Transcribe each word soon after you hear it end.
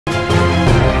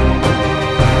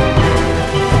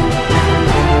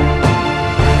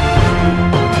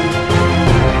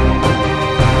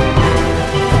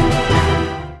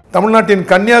தமிழ்நாட்டின்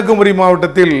கன்னியாகுமரி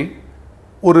மாவட்டத்தில்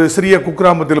ஒரு சிறிய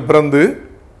குக்கிராமத்தில் பிறந்து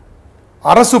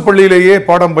அரசு பள்ளியிலேயே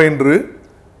பாடம் பயின்று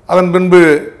அதன் பின்பு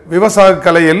விவசாய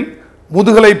கலையில்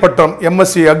முதுகலை பட்டம்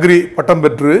எம்எஸ்சி அக்ரி பட்டம்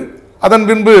பெற்று அதன்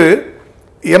பின்பு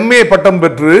எம்ஏ பட்டம்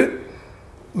பெற்று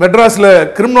மெட்ராஸில்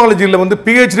கிரிமினாலஜியில் வந்து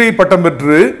பிஹெச்டி பட்டம்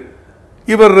பெற்று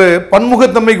இவர்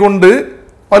பன்முகத்தன்மை கொண்டு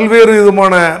பல்வேறு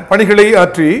விதமான பணிகளை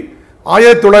ஆற்றி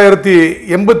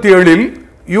 1987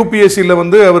 யூபிஎஸ்சியில்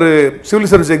வந்து அவர் சிவில்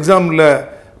சர்வீஸ் எக்ஸாமில்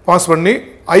பாஸ் பண்ணி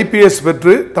ஐபிஎஸ்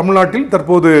பெற்று தமிழ்நாட்டில்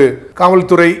தற்போது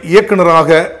காவல்துறை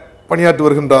இயக்குநராக பணியாற்றி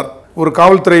வருகின்றார். ஒரு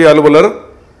காவல்துறை அலுவலர்,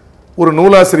 ஒரு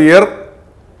நூலாசிரியர்,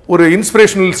 ஒரு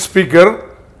இன்ஸ்பிரேஷனல் ஸ்பீக்கர்,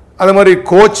 அது மாதிரி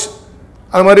கோச்,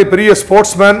 அது மாதிரி பெரிய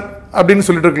ஸ்போர்ட்ஸ்மேன் அப்படின்னு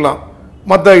சொல்லிட்டு இருக்கலாம்.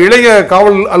 மற்ற இளைய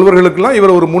காவல் அலுவலர்களுக்கெல்லாம்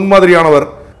இவர் ஒரு முன்மாதிரியானவர்.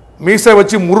 மீசை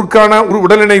வச்சு முறுக்கான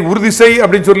உடலினை உறுதி செய்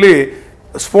அப்படின்னு சொல்லி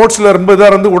ஸ்போர்ட்ஸ்ல ரொம்ப இதாக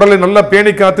இருந்து உடலை நல்லா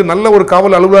பேணி காத்து நல்ல ஒரு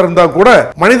காவல் அலுவலர் இருந்தால் கூட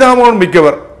மனிதாபம்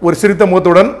மிக்கவர். ஒரு சிரித்த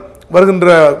முகத்துடன் வருகின்ற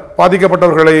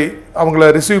பாதிக்கப்பட்டவர்களை அவங்கள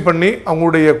ரிசீவ் பண்ணி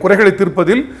அவங்களுடைய குறைகளை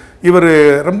தீர்ப்பதில் இவர்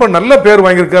ரொம்ப நல்ல பேர்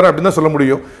வாங்கியிருக்காரு அப்படின்னு தான் சொல்ல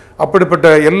முடியும்.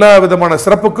 அப்படிப்பட்ட எல்லா விதமான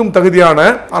சிறப்புக்கும் தகுதியான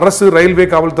அரசு ரயில்வே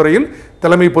காவல்துறையில்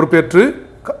தலைமை பொறுப்பேற்று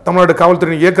தமிழ்நாடு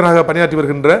காவல்துறையின் இயக்குநராக பணியாற்றி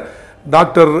வருகின்ற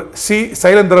டாக்டர் சி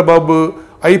சைலேந்திரபாபு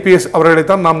ஐபிஎஸ் அவர்களை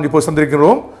தான் நாம் இப்போ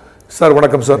சந்திக்கிறோம். சார்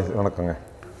வணக்கம். சார் வணக்கங்க.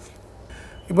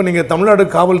 இப்போ நீங்கள் தமிழ்நாடு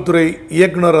காவல்துறை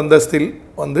இயக்குனர் அந்தஸ்தில்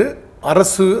வந்து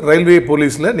அரசு ரயில்வே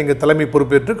போலீஸில் நீங்கள் தலைமை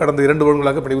பொறுப்பேற்று கடந்த 2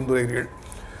 வருடங்களாக பணிபுரிந்து வருகிறீர்கள்.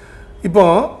 இப்போ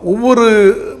ஒவ்வொரு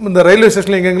இந்த ரயில்வே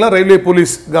ஸ்டேஷனில் எங்கெங்கெல்லாம் railway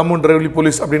police, government railway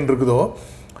police அப்படின்னு இருக்குதோ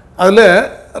அதில்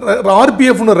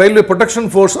ஆர்பிஎஃப்னு ரயில்வே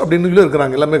ப்ரொடெக்ஷன் ஃபோர்ஸ் அப்படின்னு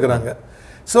இருக்கிறாங்க, எல்லாமே இருக்கிறாங்க.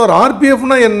 ஸோ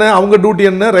ஆர்பிஎஃப்னா என்ன, அவங்க டியூட்டி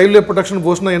என்ன, ரயில்வே ப்ரொடெக்ஷன்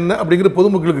ஃபோர்ஸ்னா என்ன அப்படிங்கிற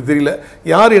பொதுமக்களுக்கு தெரியல.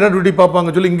 யார் என்ன டியூட்டி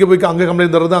பார்ப்பாங்க சொல்லி இங்கே போய் அங்கே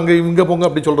கம்ப்ளைண்ட் தர்றது, அங்கே இங்கே போங்க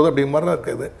அப்படி சொல்கிறது அப்படிங்கிற மாதிரி தான்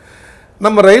இருக்குது.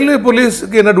 நம்ம ரயில்வே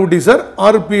போலீஸுக்கு என்ன டியூட்டி சார்,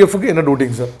 ஆர்பிஎஃப்க்கு என்ன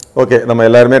டியூட்டிங்க சார்? ஓகே, நம்ம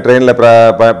எல்லாருமே ட்ரெயினில்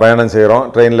பயணம் செய்கிறோம்.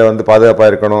 ட்ரெயினில் வந்து பாதுகாப்பாக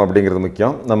இருக்கணும் அப்படிங்கிறது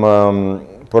முக்கியம். நம்ம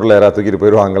பொருளை யாராவது தூக்கிட்டு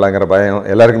போயிடுவாங்களாங்கிற பயம்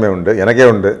எல்லாருக்குமே உண்டு, எனக்கே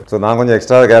உண்டு. ஸோ நான் கொஞ்சம்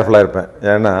எக்ஸ்ட்ரா கேர்ஃபுல்லாக இருப்பேன்.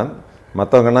 ஏன்னா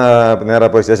மற்றவங்கன்னா நேராக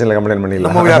போய் ஸ்டேஷனில் கம்ப்ளைண்ட்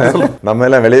பண்ணிடலாம், நம்ம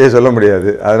எல்லாம் வெளியே சொல்ல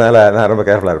முடியாது. அதனால் நான் ரொம்ப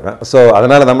கேர்ஃபுல்லாக இருப்பேன். ஸோ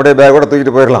அதனால் நம்முடைய பேக் கூட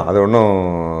தூக்கிட்டு போயிடலாம், அது ஒன்றும்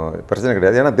பிரச்சனை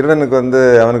கிடையாது. ஏன்னா திருடனுக்கு வந்து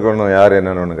அவனுக்கு ஒன்றும் யார்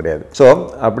என்னன்னு ஒன்றும் கிடையாது. ஸோ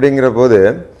அப்படிங்கிற போது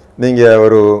நீங்கள்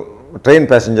ஒரு ட்ரெயின்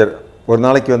பேசஞ்சர் ஒரு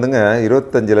நாளைக்கு வந்துங்க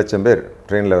 25 லட்சம் பேர்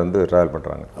ட்ரெயினில் வந்து ட்ராவல்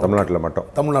பண்ணுறாங்க தமிழ்நாட்டில் மட்டும்.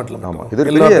 ஆமாம், இது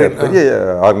பெரிய பெரிய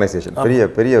ஆர்கனைசேஷன்,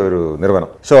 பெரிய ஒரு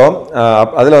நிறுவனம். ஸோ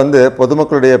அதில் வந்து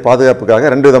பொதுமக்களுடைய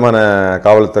பாதுகாப்புக்காக 2 விதமான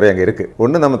காவல்துறை அங்கே இருக்குது.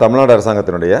 ஒன்று நம்ம தமிழ்நாடு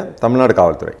அரசாங்கத்தினுடைய தமிழ்நாடு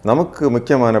காவல்துறை. நமக்கு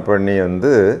முக்கியமான பணி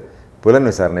வந்து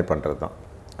புலன் விசாரணை பண்ணுறது தான்.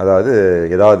 அதாவது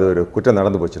ஏதாவது ஒரு குற்றம்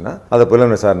நடந்து போச்சுன்னா அதை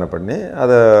புலன் விசாரணை பண்ணி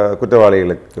அதை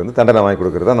குற்றவாளிகளுக்கு வந்து தண்டனை வாங்கி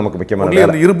கொடுக்கறது தான் நமக்கு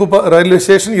முக்கியமான. இருப்பு ரயில்வே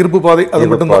ஸ்டேஷன் இருப்பு பாதை, அது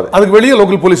மட்டும் தான். அதுக்கு வெளியே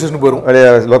லோக்கல் போலீஸ் ஸ்டேஷன் போயிடும்.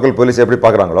 வெளியே லோக்கல் போலீஸ் எப்படி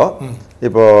பார்க்குறாங்களோ,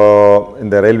 இப்போ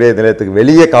இந்த ரயில்வே நிலையத்துக்கு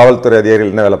வெளியே காவல்துறை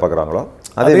அதிகாரிகள் என்ன வேலை பார்க்குறாங்களோ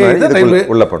அதே மாதிரி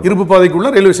உள்ள பண்ணும். இருப்பு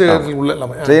பாதைக்குள்ள ரயில்வே ஸ்டேஷன் உள்ள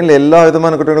ட்ரெயினில் எல்லா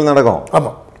விதமான குற்றங்களும் நடக்கும்.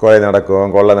 ஆமாம், கொலை நடக்கும்,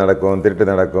 கொள்ளை நடக்கும், திருட்டு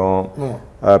நடக்கும்,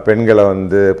 பெண்களை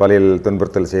வந்து பாலியல்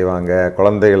துன்புறுத்தல் செய்வாங்க,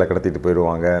 குழந்தைகளை கடத்திட்டு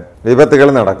போயிடுவாங்க,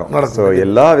 விபத்துகளும் நடக்கும். ஸோ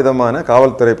எல்லா விதமான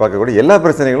காவல்துறை பார்க்கக்கூடிய எல்லா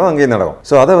பிரச்சனைகளும் அங்கேயும் நடக்கும்.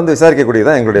 ஸோ அதை வந்து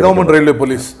விசாரிக்கக்கூடியதான் எங்களுடைய கவர்மெண்ட் ரயில்வே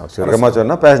போலீஸ். சுருக்கமாக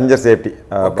சொன்னால் பேசஞ்சர் சேஃப்டி,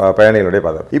 பயணிகளுடைய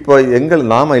பாதுகாப்பு. இப்போ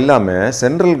நாம இல்லாமல்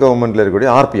சென்ட்ரல் கவர்மெண்ட்ல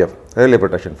இருக்கக்கூடிய ஆர்பிஎஃப் ரயில்வே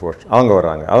ப்ரொடெக்ஷன் ஃபோர்ஸ் அவங்க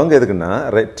வர்றாங்க. அவங்க எதுக்குன்னா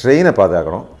ட்ரெயினை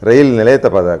பாதுகாக்கணும், ரயில்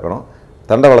நிலையத்தை பாதுகாக்கணும்,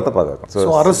 தண்டவாளத்தை பாதுகாக்கும்.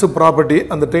 ஸோ அரசு ப்ராப்பர்ட்டி,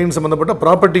 அந்த ட்ரெயின் சம்பந்தப்பட்ட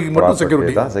ப்ராப்பர்ட்டிக்கு மட்டும்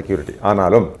செக்யூரிட்டி தான் செக்யூரிட்டி.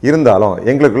 ஆனாலும் இருந்தாலும்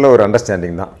எங்களுக்குள்ள ஒரு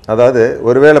அண்டர்ஸ்டாண்டிங் தான். அதாவது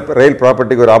ஒருவேளை ரயில்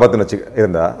ப்ராப்பர்ட்டிக்கு ஒரு ஆபத்துன்னு வச்சு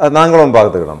இருந்தால் அது நாங்களும்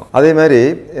பார்த்துக்கணும். அதே மாதிரி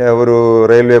ஒரு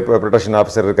ரயில்வே ப்ரொடெக்ஷன்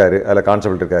ஆஃபீஸர் இருக்காரு, அதில்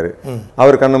கான்ஸ்டபிள் இருக்காரு,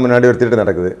 அவர் கண்ணு முன்னாடி ஒரு திருட்டு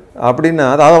நடக்குது அப்படின்னா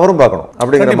அதை அவரும் பார்க்கணும்.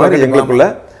 அப்படிங்கிற மாதிரி எங்களுக்குள்ள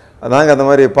நாங்கள் அந்த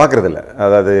மாதிரி பார்க்கறதில்ல.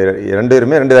 அதாவது 2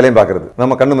 பேருமே 2 வேலையும் பார்க்கறது.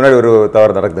 நம்ம கண்ணு முன்னாடி ஒரு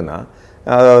தவறு நடக்குதுன்னா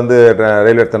அதை வந்து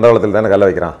ரயில்வே தண்டவாளத்தில் தானே கல்ல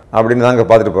வைக்கிறான் அப்படின்னு நாங்கள்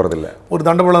பார்த்துட்டு போகிறதில்ல. ஒரு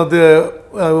தண்டவாளத்து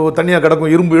தனியாக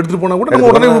கிடக்கும், இரும்பு எடுத்துகிட்டு போனால் கூட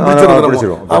உடனே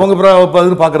பிடிச்சிருவோம்,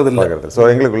 அவங்க பார்க்கறது இல்லை.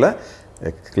 ஸோ எங்களுக்குள்ள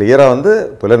கிளியராக வந்து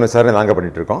புலன் விசாரணை நாங்கள்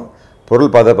பண்ணிகிட்டு இருக்கோம்,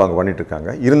 பொருள் பாதுகாப்பு அவங்க பண்ணிட்டு இருக்காங்க.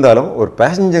 இருந்தாலும் ஒரு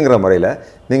பேசஞ்சருங்கிற முறையில்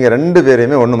நீங்கள் 2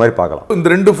 பேரையுமே ஒன்று மாதிரி பார்க்கலாம். இந்த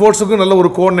 2 ஃபோர்ஸுக்கும் நல்ல ஒரு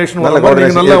கோஆர்டினேஷன்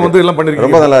நல்லா வந்து எல்லாம் பண்ணிருக்கு,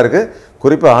 ரொம்ப நல்லா இருக்கு.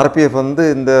 குறிப்பாக ஆர்பிஎஃப் வந்து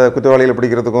இந்த குற்றவாளிகளை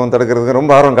பிடிக்கிறதுக்கும் தடுக்கிறதுக்கும்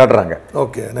ரொம்ப ஆர்வம் காட்டுறாங்க.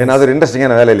 ஓகே, ஏன்னா அது ஒரு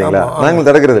இன்ட்ரெஸ்டிங்கான வேலை இல்லைங்களா? நாங்கள்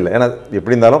தடுக்கிறது இல்லை. ஏன்னா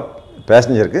எப்படி இருந்தாலும்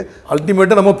பேசஞ்சருக்கு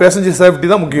அல்டிமேட்டாக நம்ம பேசஞ்சர் சேஃப்டி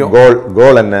தான் முக்கியம்.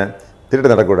 கோல் என்ன,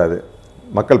 திருட்டு நடக்கக்கூடாது,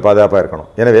 மக்கள் பாதுகாப்பாக இருக்கணும்.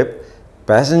 எனவே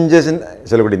பேசஞ்சர்ஸ்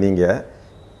சொல்லக்கூடிய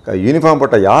நீங்கள் யூனிஃபார்ம்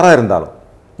போட்ட யாராக இருந்தாலும்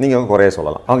நீங்கள் குறைய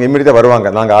சொல்லலாம். அவங்க இம்மிடியாக வருவாங்க.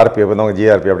 நாங்கள் ஆர்பிஎஃப், அவங்க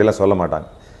ஜிஆர்பி அப்படிலாம் சொல்ல மாட்டாங்க.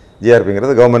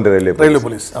 ஜிஆர்பிங்கிறது கவர்மெண்ட் ரயில்வே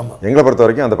போலீஸ். எங்களை பொறுத்த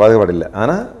வரைக்கும் அந்த பாகுபாடு இல்லை.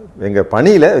 ஆனால் எங்கள்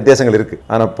பணியில் வித்தியாசங்கள் இருக்குது.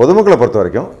 ஆனால் பொதுமக்களை பொறுத்த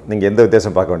வரைக்கும் நீங்கள் எந்த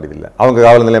வித்தியாசம் பார்க்க வேண்டியதில்லை. அவங்க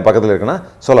காவல் நிலையம் பக்கத்தில் இருக்குன்னா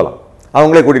சொல்லலாம்,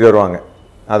 அவங்களே கூட்டிகிட்டு வருவாங்க.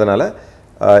 அதனால்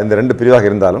இந்த 2 பிரிவாக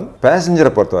இருந்தாலும்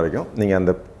பேசஞ்சரை பொறுத்த வரைக்கும் நீங்கள்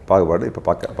அந்த பாகுபாடு இப்போ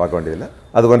பார்க்க வேண்டியதில்லை.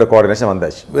 அது போன்ற கோஆர்டினேஷன்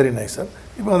வந்தாச்சு. Very nice sir.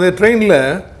 இப்போ அந்த ட்ரெயினில்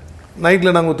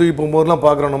நைட்டில் நாங்கள் தூக்கி போகும்போதெல்லாம்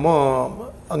பார்க்குறோமோ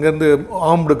அங்கேருந்து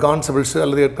ஆர்ம்டு கான்ஸ்டபிள்ஸ்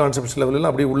அல்லது ஹெட் கான்ஸ்டபிள்ஸ் லெவலில்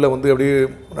அப்படியே உள்ளே வந்து அப்படியே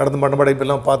நடந்து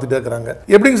மண்டபடைப்பெல்லாம் பார்த்துட்டே இருக்கிறாங்க.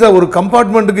 எப்படிங்க சார் ஒரு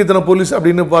கம்பார்ட்மெண்ட்டுக்கு இத்தனை போலீஸ்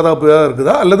அப்படின்னு பாதுகாப்பு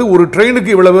இருக்குதா, அல்லது ஒரு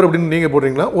ட்ரெயினுக்கு இவ்வளோ பேர் அப்படின்னு நீங்கள்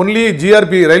போடுறீங்களா? ஒன்லி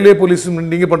ஜிஆர்பி ரயில்வே போலீஸ்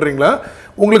நீங்கள் பண்ணுறீங்களா?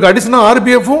 உங்களுக்கு அடிஷனல்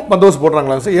ஆர்பிஎஃப்பும் பந்தோபஸ்து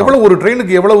போடுறாங்களா சார்? எவ்வளோ ஒரு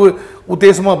ட்ரெயினுக்கு எவ்வளவு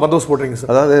உத்தேசமாக பந்தோபஸ்து போடுறீங்க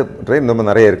சார்? அதாவது ட்ரெயின் ரொம்ப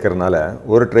நிறைய இருக்கிறதுனால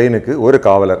ஒரு ட்ரெயினுக்கு ஒரு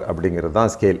காவலர் அப்படிங்கிறது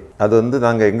தான் ஸ்கேல். அது வந்து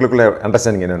நாங்கள் எங்களுக்குள்ள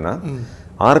அண்டர்ஸ்டாண்டிங் என்னென்னா,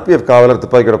 ஆர்பிஎஃப் காவலர்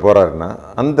துப்பாக்கியோட போகிறாருன்னா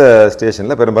அந்த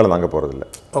ஸ்டேஷனில் பெரும்பாலும் நாங்கள் போகிறதில்ல.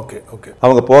 Okay okay.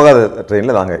 அவங்க போகாத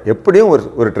ட்ரெயினில் நாங்கள் எப்படியும்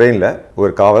ஒரு ட்ரெயினில்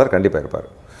ஒரு காவலர் கண்டிப்பாக இருப்பார்.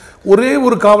 ஒரே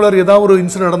ஒரு காவலர் ஏதாவது ஒரு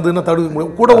இன்சிடென்ட் நடந்ததுன்னா தடுக்க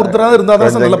முடியும். கூட ஒருத்தராக இருந்தால்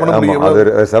தான் நல்லா பண்ண முடியும்.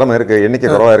 அது சிரமம் இருக்குது. எண்ணிக்கை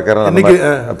குறவாக இருக்கிற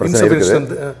பிரச்சனை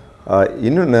இருக்குது.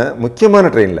 இன்னொன்று முக்கியமான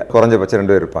ட்ரெயினில் குறைஞ்சபட்சம்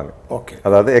 2 பேர் இருப்பாங்க. ஓகே.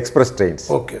 அதாவது எக்ஸ்பிரஸ் ட்ரெயின்ஸ்.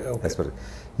 Okay express.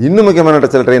 இன்னும் முக்கியமான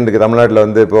சில ட்ரெயின் இருக்குது தமிழ்நாட்டில்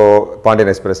வந்து இப்போது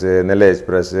பாண்டியன் எக்ஸ்பிரஸ், நெல்லை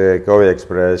எக்ஸ்பிரஸ், கோவை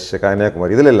எக்ஸ்பிரஸ்,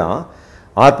 கன்னியாகுமரி, இதிலெல்லாம்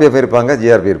ஆர்பிஎஃப் இருப்பாங்க,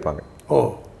 ஜிஆர்பி இருப்பாங்க. ஓ.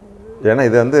 ஏன்னா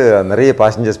இது வந்து நிறைய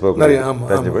பேசஞ்சர்ஸ்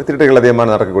போகக்கூடிய திருட்டுகள்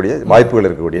அதிகமாக நடக்கக்கூடிய வாய்ப்புகள்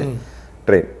இருக்கக்கூடிய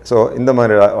ட்ரெயின். ஸோ இந்த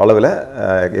மாதிரி அளவில்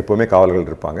எப்போவுமே காவல்கள்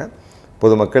இருப்பாங்க.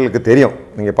 பொதுமக்களுக்கு தெரியும்.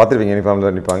 நீங்கள் பார்த்துருப்பீங்க, யூனிஃபார்மில்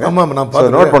தான் நிற்பாங்க.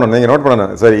 நோட் பண்ணணும், நீங்கள் நோட்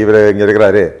பண்ணணும். சரி, இவர் இங்கே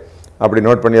இருக்கிறாரு அப்படி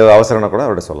நோட் பண்ணி அது அவசரம்னா கூட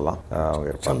அவர்கிட்ட சொல்லலாம். அவங்க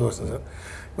சந்தோஷம் சார்.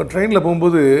 இப்போ ட்ரெயினில்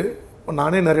போகும்போது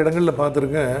நானே நிறைய இடங்களில்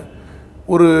பார்த்துருக்கேன்.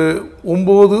 ஒரு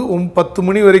 9-10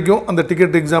 மணி வரைக்கும் அந்த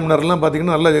டிக்கெட் எக்ஸாமினர்லாம்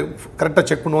பார்த்தீங்கன்னா நல்லா கரெக்டாக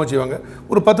செக் பண்ணுவோம் செய்வாங்க.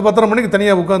 ஒரு 10-10:30 மணிக்கு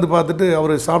தனியாக உட்காந்து பார்த்துட்டு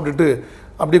அவர் சாப்பிட்டுட்டு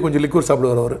அப்படியே கொஞ்சம் லிக்விட்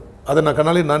சாப்பிடுவார் அவர். அதை நான்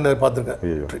கண்ணாலே நான் பார்த்துருக்கேன்.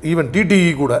 ஈவன்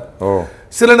டிடிஇ கூட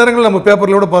சில நேரங்களில் நம்ம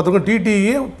பேப்பரில் கூட பார்த்துருக்கோம்.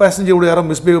 டிடிஇ பேசஞ்சரோட யாரும்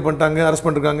மிஸ்பிஹேவ் பண்ணிட்டாங்க, அரெஸ்ட்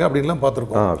பண்ணிருக்காங்க அப்படின்லாம்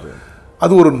பார்த்துருக்கோம்.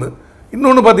 அது ஒரு ஒன்று.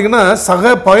 இன்னொன்று பார்த்தீங்கன்னா சக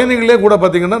பயணிகளே கூட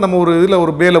பார்த்தீங்கன்னா நம்ம ஒரு இதில்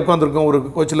ஒரு பேல உட்காந்துருக்கோம், ஒரு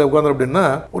கோச்சில் உட்காந்துரும் அப்படின்னா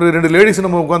ஒரு 2 லேடிஸ்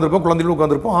நம்ம உட்காந்துருப்போம், குழந்தைகளும்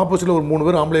உட்காந்துருப்போம். ஆப்போசிட்டில் ஒரு 3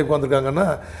 பேர் ஆம்பளை உட்காந்துருக்காங்கன்னா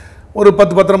ஒரு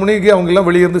 10-10:30 மணிக்கு அவங்கெல்லாம்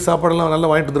வெளியே இருந்து சாப்பாடெல்லாம்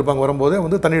நல்லா வாங்கிட்டு வந்துருப்பாங்க. வரும்போதே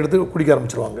வந்து தண்ணி எடுத்து குடிக்க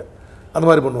ஆரம்பிச்சிருவாங்க. அந்த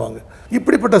மாதிரி பண்ணுவாங்க.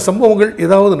 இப்படிப்பட்ட சம்பவங்கள்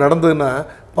ஏதாவது நடந்ததுன்னா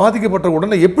பாதிக்கப்பட்ட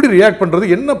உடனே எப்படி ரியாக்ட் பண்ணுறது,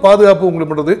 என்ன பாதுகாப்பு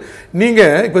உங்களுக்கு பண்ணுறது?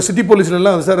 நீங்கள் இப்போ சிட்டி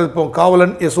போலீஸ்லாம் சார் இப்போ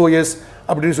காவலன் SOS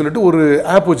அப்படின்னு சொல்லிட்டு ஒரு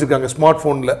ஆப் வச்சுருக்காங்க ஸ்மார்ட்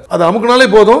ஃபோனில். அது அமுக்குனாலே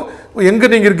போதும், எங்கே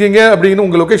நீங்கள் இருக்கீங்க அப்படின்னு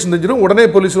உங்கள் லொக்கேஷன் தெரிஞ்சிடும், உடனே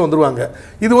போலீஸில் வந்துடுவாங்க.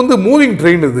 இது வந்து மூவிங்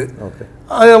ட்ரெயின். இது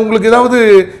உங்களுக்கு ஏதாவது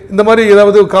இந்த மாதிரி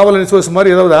ஏதாவது காவலன் SOS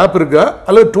மாதிரி ஏதாவது ஆப் இருக்கா,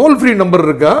 அல்லது டோல் ஃப்ரீ நம்பர்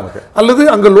இருக்கா, அல்லது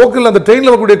அங்கே லோக்கல் அந்த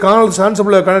ட்ரெயினில் வரக்கூடிய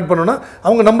கான்ஸ்டபிளை கனெக்ட் பண்ணோன்னா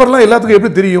அவங்க நம்பர்லாம் எல்லாத்துக்கும்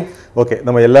எப்படி தெரியும்? ஓகே,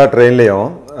 நம்ம எல்லா ட்ரெயின்லையும்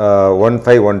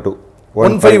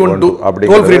 1512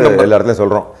 அப்படிங்கிற எல்லா இடத்துலையும்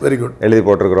சொல்கிறோம். Very good. எழுதி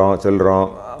போட்டிருக்கிறோம், சொல்கிறோம்.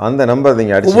 அந்த நம்பர்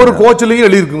நீங்கள் அடிச்சு ஒவ்வொரு கோச்சிலையும்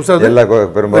எழுதிருக்கும் சார். எல்லா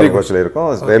பெரும்பாலும் கோச்சில் இருக்கும்,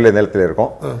 ரயில்வே நிலையத்தில்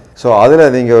இருக்கும். ஸோ அதில்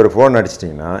நீங்கள் ஒரு ஃபோன்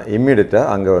அடிச்சிட்டிங்கன்னா இம்மீடியட்டாக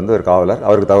அங்கே வந்து ஒரு காவலர்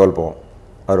அவருக்கு தகவல் போகும்,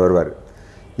 அவர் வருவார்.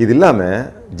 இது இல்லாமல்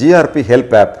ஜிஆர்பி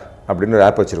ஹெல்ப் ஆப் அப்படின்னு ஒரு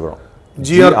ஆப் வச்சுருக்கிறோம்.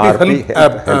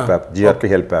 GRB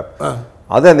help app.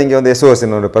 அதை நீங்கள் வந்து SOS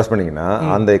ப்ரெஸ் பண்ணிங்கன்னா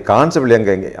அந்த கான்ஸ்டபிள்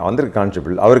எங்கே வந்திருக்கு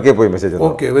கான்ஸ்டபிள் அவருக்கே போய் மெசேஜ் வரும்.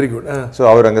 Okay, very good. ஸோ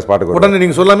அவர் அங்கே ஸ்பாட்டுக்கு உடனே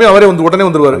நீங்கள் சொல்லாமே அவரே வந்து உடனே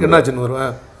வந்துருவார். என்னாச்சுன்னு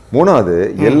வருவேன். மூணாவது,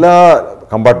 எல்லா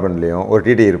கம்பார்ட்மெண்ட்லேயும் ஒரு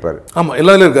டிடி இருப்பார். ஆமாம்,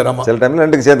 எல்லாத்துலையும் இருக்கார். ஆமாம், சில டைமில்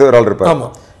 2க்கு சேர்ந்து ஒரு ஆள் இருப்பார்.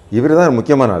 ஆமாம், இவர் தான்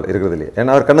முக்கியமான ஆள் இருக்கிறதுலையே.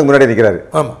 ஏன்னா அவர் கண்ணுக்கு முன்னாடி நிற்கிறாரு.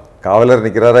 ஆமாம், காவலர்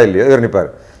நிற்கிறாரா இல்லையோ இவர்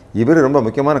நிற்பார். இவர் ரொம்ப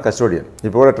முக்கியமான கஸ்டோடியன்.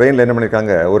 இப்போ கூட ட்ரெயினில் என்ன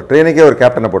பண்ணியிருக்காங்க, ஒரு ட்ரெயினுக்கே ஒரு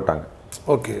கேப்டனை போட்டாங்க.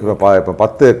 ஓகே. இப்போ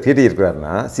 10 டிடி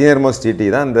இருக்கிறாருன்னா சீனியர் மோஸ்ட் டிடி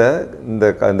தான்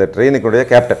இந்த ட்ரெயினுக்குடைய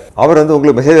கேப்டன். அவர் வந்து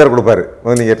உங்களுக்கு மெசேஜ் வேறு கொடுப்பாரு.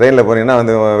 நீங்கள் ட்ரெயினில் போனீங்கன்னா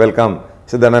வந்து welcome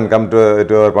சித்தண்ணன், come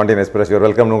to Pandian express, your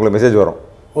வெல்கம்னு உங்களுக்கு மெசேஜ் வரும்.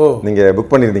 நீங்கள்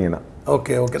புக் பண்ணியிருந்தீங்கன்னா.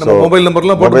 Okay okay. நம்ம மொபைல்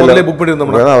நம்பர்லாம் போட்டு புக்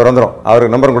பண்ணியிருந்தோம்னா அவர் வந்துடும்.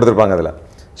 அவருக்கு நம்பர் கொடுத்துருப்பாங்க அதில்.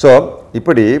 ஸோ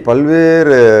இப்படி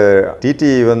பல்வேறு டிடி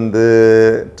வந்து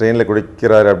ட்ரெயினில்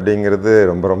குடிக்கிறார் அப்படிங்கிறது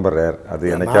ரொம்ப ரொம்ப ரேர்.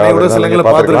 அது எனக்காக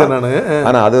பார்த்துருக்கேன் நான்.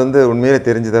 ஆனால் அது வந்து உண்மையிலே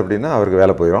தெரிஞ்சது அப்படின்னா அவருக்கு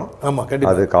வேலை போயிடும்.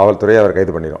 அது காவல்துறையை அவர்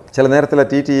கைது பண்ணிடும். சில நேரத்தில்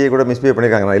டிடியை கூட மிஸ்பிஹேவ்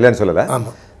பண்ணியிருக்காங்க, நான் இல்லைன்னு சொல்லலை.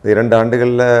 இந்த 2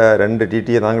 ஆண்டுகளில் 2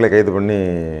 டிடியை நாங்களே கைது பண்ணி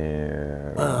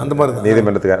அந்த மாதிரி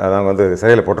நீதிமன்றத்துக்கு நாங்கள் வந்து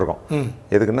சிறையில் போட்டிருக்கோம்.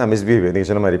 எதுக்குன்னா மிஸ்பிஹேவ்,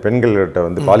 நீங்கள் சொன்ன மாதிரி பெண்கள்கிட்ட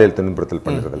வந்து பாலியல் துன்புறுத்தல்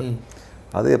பண்ணுறதில்ல.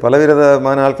 அது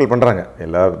பலவிதமான ஆட்கள் பண்ணுறாங்க,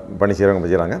 எல்லா பணி செய்கிறவங்க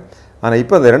செய்கிறாங்க. ஆனால்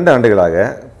இப்போ அந்த 2 ஆண்டுகளாக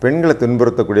பெண்களை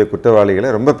துன்புறுத்தக்கூடிய குற்றவாளிகளை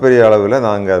ரொம்ப பெரிய அளவில்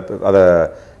நாங்கள் அதை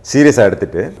சீரியஸாக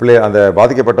எடுத்துகிட்டு அந்த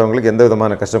பாதிக்கப்பட்டவங்களுக்கு எந்த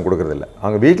விதமான கஷ்டம் கொடுக்குறதில்ல.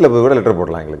 அவங்க வீட்டில் போய் கூட லெட்டர்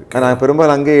போடலாம் எங்களுக்கு. ஆனால்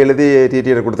பெரும்பாலும் அங்கேயே எழுதி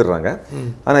டிடியில் கொடுத்துட்றாங்க.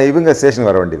 ஆனால் இவங்க ஸ்டேஷன்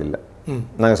வர வேண்டியதில்லை.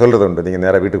 நாங்கள் சொல்கிறது உண்டு, நீங்கள்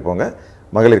நேராக வீட்டுக்கு போங்க,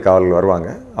 மகளிர் காவலர்கள் வருவாங்க,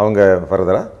 அவங்க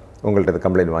ஃபர்தராக உங்கள்கிட்ட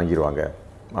கம்ப்ளைண்ட் வாங்கிடுவாங்க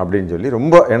அப்படின்னு சொல்லி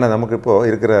ரொம்ப. ஏன்னா நமக்கு இப்போது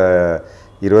இருக்கிற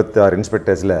 26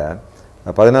 இன்ஸ்பெக்டர்ஸில்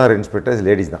 16 இன்ஸ்பெக்டர்ஸ்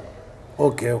லேடிஸ் தான்.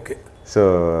 Okay okay. ஸோ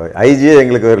ஐஜியே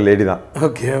எங்களுக்கு ஒரு லேடி தான்.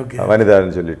 Okay okay.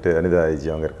 வனிதான்னு சொல்லிட்டு வனிதா ஐஜி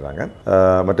அவங்க இருக்கிறாங்க.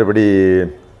 மற்றபடி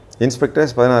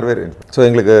இன்ஸ்பெக்டர்ஸ் 16 பேர். ஸோ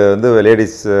எங்களுக்கு வந்து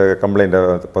லேடிஸ் கம்ப்ளைண்ட்டை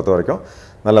பொறுத்த வரைக்கும்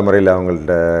நல்ல முறையில்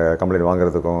அவங்கள்ட்ட கம்ப்ளைண்ட்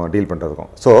வாங்குறதுக்கும் டீல்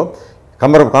பண்ணுறதுக்கும். ஸோ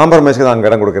காம்ப்ரமைஸ்க்கு தான் அங்கே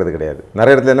இடம் கொடுக்கறது கிடையாது.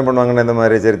 நிறைய இடத்துல என்ன பண்ணுவாங்கன்னா இந்த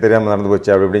மாதிரி சரி தெரியாமல் நடந்து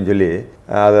போச்சு அப்படி இப்படின்னு சொல்லி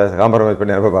அதை காம்ப்ரமைஸ்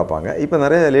பண்ணி ரொம்ப பார்ப்பாங்க. இப்போ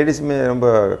நிறைய லேடிஸுமே ரொம்ப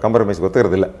காம்ப்ரமைஸ்க்கு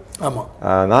ஒத்துக்கிறது இல்லை. ஆமாம்,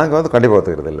 நாங்கள் வந்து கண்டிப்பாக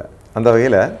ஒத்துக்கிறது இல்லை. அந்த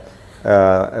வகையில்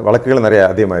வழக்குகள் நிறைய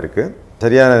அதிகமாக இருக்குது,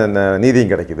 சரியான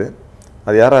நீதியும் கிடைக்குது,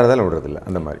 அது யாராக இருந்தாலும் விடுறதில்லை.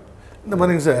 அந்த மாதிரி இந்த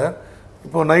மாதிரிங்க சார்.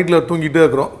 இப்போ நைட்டில் தூங்கிட்டே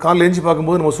இருக்கிறோம், காலையில் எழுந்து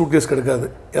பார்க்கும்போது நம்ம சூட் கேஸ் கிடைக்காது,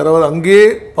 யாராவது அங்கேயே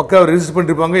பக்காவை ரெஜிஸ்டர்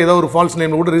பண்ணியிருப்பாங்க, ஏதாவது ஒரு ஃபால்ஸ்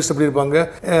நேமில் கூட ரெஜிஸ்டர் பண்ணியிருப்பாங்க.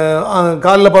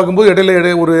 காலையில் பார்க்கும்போது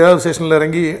இடையில ஒரு ஏதாவது ஸ்டேஷனில்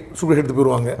இறங்கி சூட் கேஸ் எடுத்து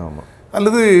போயிடுவாங்க.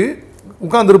 அல்லது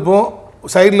உட்காந்துருப்போம்,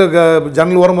 சைடில்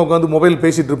ஜன்னல் ஓரமாக உட்காந்து மொபைல்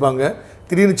பேசிகிட்டு இருப்பாங்க,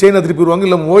 திடீர்னு செயின் எடுத்துட்டு போயிடுவாங்க,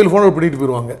 இல்லை மொபைல் ஃபோனை பண்ணிட்டு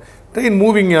போயிடுவாங்க. ட்ரெயின்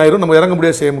மூவிங் ஆயிரும், நம்ம இறங்க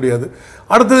முடியாது, செய்ய முடியாது.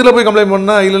 அடுத்ததில் போய் கம்ப்ளைண்ட்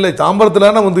பண்ணால் இல்லை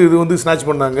தாம்பரத்தில் வந்து இது வந்து ஸ்நாச்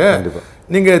பண்ணாங்க,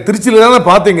 நீங்கள் திருச்சியில் தானே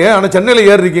பார்த்தீங்க, ஆனால் சென்னையில்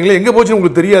ஏறி இருக்கீங்களே, எங்கே போச்சுன்னு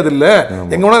உங்களுக்கு தெரியாது இல்லை,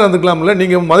 எங்கே வேணால் இருந்துக்கலாம்ல,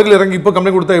 நீங்கள் மதுரையில் இறங்கி இப்போ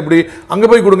கம்ப்ளைண்ட் கொடுத்தா எப்படி, அங்கே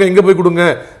போய் கொடுங்க இங்கே போய் கொடுங்க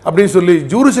அப்படின்னு சொல்லி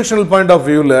ஜூரிசெக்ஷனல் பாயிண்ட் ஆஃப்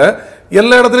வியூவில்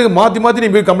எல்லா இடத்துலையும் மாற்றி மாற்றி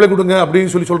நீங்கள் போய் கம்ப்ளைண்ட் கொடுங்க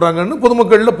அப்படின்னு சொல்லி சொல்கிறாங்கன்னு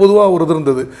பொதுமக்களில் பொதுவாக ஒரு இது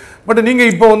இருந்தது. பட் நீங்கள்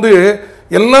இப்போ வந்து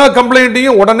எல்லா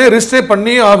கம்ப்ளைண்ட்டையும் உடனே ரிஜிஸ்டர்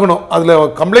பண்ணி ஆகணும். அதில்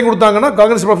கம்ப்ளைண்ட் கொடுத்தாங்கன்னா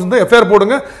காங்கிரஸ் ஆஃபீஸ் தான் எஃப்ஐஆர்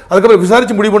போடுங்க, அதுக்கப்புறம்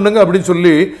விசாரித்து முடிவு பண்ணுங்க அப்படின்னு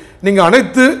சொல்லி நீங்கள்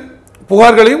அனைத்து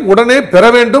புகார்களையும் உடனே பெற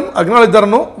வேண்டும், அக்னாலேஜ்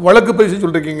தரணும், வழக்கு பேசி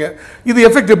சொல்லிருக்கீங்க. இது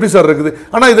எஃபெக்ட் எப்படி சார் இருக்குது?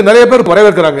 ஆனால் இது நிறைய பேர்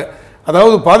வரவேற்கிறாங்க.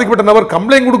 அதாவது பாதிக்கப்பட்ட நபர்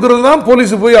கம்ப்ளைண்ட் கொடுக்கறது தான்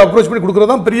போலீஸ் போய் அப்ரோச் பண்ணி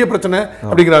கொடுக்கறது தான் பெரிய பிரச்சனை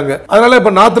அப்படிங்கிறாங்க. அதனால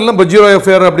இப்போ நார்த்லாம் பஜ்ஜீரோ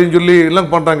எஃப்ஐஆர் அப்படின்னு சொல்லி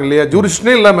எல்லாம் பண்ணுறாங்க இல்லையா,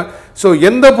 ஜூரிஸ்டனே இல்லாமல். ஸோ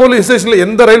எந்த போலீஸ் ஸ்டேஷனில்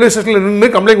எந்த ரயில்வே ஸ்டேஷனில்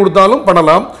நின்று கம்ப்ளைண்ட் கொடுத்தாலும்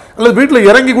பண்ணலாம், அல்லது வீட்டில்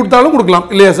இறங்கி கொடுத்தாலும் கொடுக்கலாம்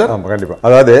இல்லையா சார்? ஆமாம், கண்டிப்பாக.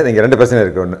 அதாவது நீங்கள் ரெண்டு பிரச்சனை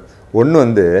இருக்குது. ஒன்று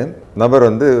வந்து நபர்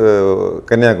வந்து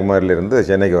கன்னியாகுமரியிலேருந்து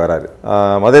சென்னைக்கு வராரு,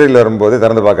 மதுரையில் வரும்போது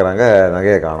திறந்து பார்க்குறாங்க,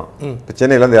 நகையை காணும். இப்போ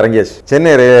சென்னையிலேருந்து இறங்கியாச்சு,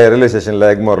 சென்னை ரயில்வே ஸ்டேஷனில்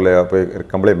எக்மோரில் போய்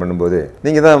கம்ப்ளைண்ட் பண்ணும்போது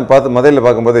நீங்கள் தான் பார்த்து மதுரையில்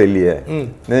பார்க்கும்போது இல்லையே,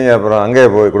 நீங்கள் அப்புறம் அங்கேயே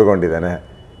போய் கொடுக்க வேண்டியதானே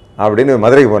அப்படின்னு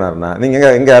மதுரைக்கு போனார்னா,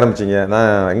 நீங்கள் எங்கே ஆரம்பிச்சிங்க,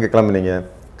 நான் எங்கே கிளம்புனீங்க,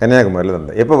 கன்னியாகுமரியில்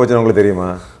இருந்தேன், எப்போ போச்சுன்னு உங்களுக்கு தெரியுமா,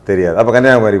 தெரியாது, அப்போ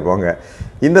கன்னியாகுமரி போங்க.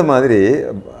 இந்த மாதிரி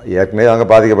ஏற்கனவே அவங்க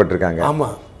பாதிக்கப்பட்டிருக்காங்க.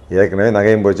 ஆமாம், ஏற்கனவே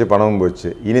நகையும் போச்சு, பணமும் போச்சு,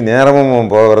 இனி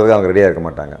நேரமும் போகிறதுக்கு அவங்க ரெடியாக இருக்க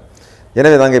மாட்டாங்க.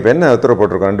 எனவே நாங்கள் இப்போ என்ன உத்தரவு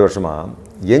போட்டிருக்கோம், 2 வருஷமாக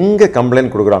எங்கே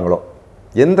கம்ப்ளைண்ட் கொடுக்குறாங்களோ,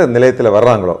 எந்த நிலையத்தில்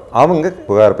வர்றாங்களோ அவங்க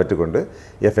புகார் பெற்றுக்கொண்டு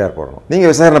எஃப்ஐஆர் போடணும்.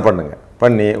 நீங்கள் விசாரணை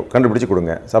பண்ணி கண்டுபிடிச்சி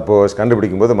கொடுங்க. சப்போஸ்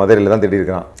கண்டுபிடிக்கும் போது மதுரையில் தான்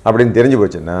திடீர்க்கிறான் அப்படின்னு தெரிஞ்சு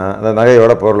போச்சுன்னா அந்த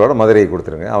நகையோட பொருளோட மதுரையை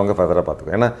கொடுத்துருங்க, அவங்க ஃபர்தராக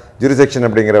பார்த்துக்கோ. ஏன்னா ஜூரிசெக்ஷன்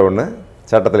அப்படிங்கிற ஒன்று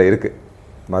சட்டத்தில் இருக்குது.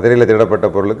 மதுரையில் திருடப்பட்ட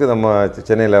பொருளுக்கு நம்ம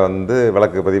சென்னையில் வந்து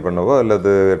வழக்கு பதிவு பண்ணவோ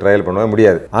அல்லது ட்ரையல் பண்ணவோ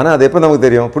முடியாது. ஆனால் அது எப்போ நமக்கு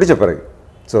தெரியும், பிடிச்ச பிறகு.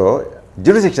 ஸோ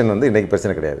ஜுடிஷியக்ஷன் வந்து இன்றைக்கி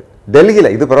பிரச்சனை கிடையாது. டெல்லியில்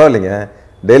இது பரவாயில்லைங்க,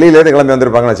 டெல்லியிலேருந்து கிளம்பி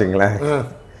வந்திருப்பாங்கன்னு வச்சுங்களேன்,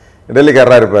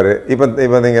 டெல்லிக்காரராக இருப்பார்.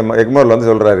 இப்போ நீங்கள் எக்மோரில் வந்து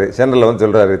சொல்கிறாரு, சென்ட்ரலில் வந்து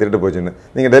சொல்கிறாரு திருட்டு போச்சுன்னு,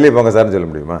 நீங்கள் டெல்லி போங்க சார்னு சொல்ல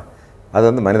முடியுமா? அது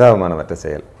வந்து மனிதாபமானமற்ற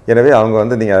செயல். எனவே அவங்க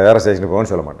வந்து நீங்கள் வேறு ஸ்டேஷனுக்கு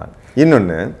போகணும்னு சொல்ல மாட்டாங்க.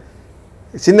 இன்னொன்று,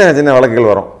 சின்ன சின்ன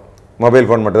வழக்குகள் வரும், மொபைல்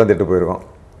ஃபோன் மட்டும் தான் திட்டு போயிருக்கோம்,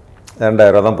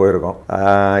 2000 ரூபா தான் போயிருக்கோம்,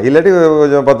 இல்லாட்டி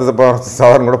கொஞ்சம்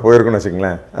 10,000 கூட போயிருக்குன்னு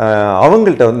வச்சுங்களேன்.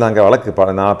 அவங்கள்ட்ட வந்து நாங்கள் வழக்கு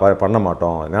பண்ண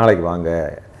மாட்டோம், நாளைக்கு வாங்க,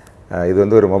 இது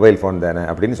வந்து ஒரு மொபைல் ஃபோன் தானே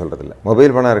அப்படின்னு சொல்கிறதில்ல.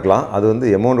 மொபைல் ஃபோனாக இருக்கலாம், அது வந்து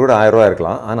அமௌண்ட் கூட 1000 ரூபா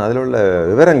இருக்கலாம், ஆனால் அதில் உள்ள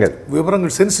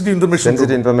விவரங்கள் சென்சிட்டிவ்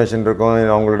இன்ஃபர்மேஷன் இருக்கும்,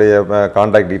 அவங்களுடைய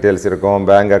கான்டாக்ட் டீட்டெயில்ஸ் இருக்கும்,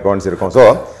 பேங்க் அக்கௌண்ட்ஸ் இருக்கும். ஸோ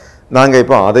நாங்கள்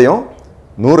இப்போ அதையும்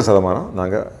 100%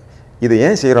 நாங்கள் இது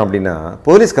ஏன் செய்கிறோம் அப்படின்னா,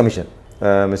 போலீஸ் கமிஷன்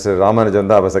மிஸ்டர் ராமானுஜன்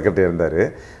தான் அவர் செக்ரட்டரி இருந்தார்.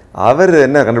 அவர்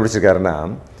என்ன கண்டுபிடிச்சிருக்காருன்னா,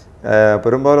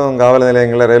 பெரும்பாலும் காவல்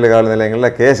நிலையங்களில், ரயில்வே காவல்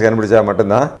நிலையங்களில் கேஸ் கண்டுபிடிச்சா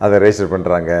மட்டும்தான் அதை ரெஜிஸ்டர்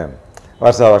பண்ணுறாங்க.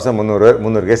 வருஷம்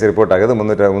 300 கேஸ் ரிப்போர்ட் ஆகுது,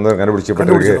 300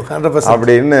 கண்டுபிடிச்சிருக்கு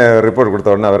அப்படின்னு ரிப்போர்ட்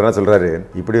கொடுத்த உடனே அவர் என்ன சொல்கிறாரு,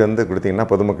 இப்படி வந்து கொடுத்தீங்கன்னா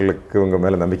பொதுமக்களுக்கு உங்கள்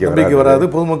மேலே நம்பிக்கை வராது,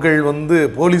 பொதுமக்கள் வந்து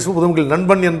போலீஸும் பொதுமக்கள்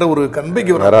நண்பன் என்ற ஒரு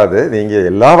நம்பிக்கை வராது, நீங்கள்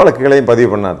எல்லா வழக்குகளையும் பதிவு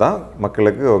பண்ணால் தான்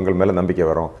மக்களுக்கு உங்கள் மேலே நம்பிக்கை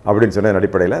வரும் அப்படின்னு சொன்ன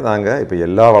அடிப்படையில் நாங்கள் இப்போ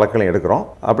எல்லா வழக்குகளையும் எடுக்கிறோம்.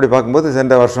 அப்படி பார்க்கும்போது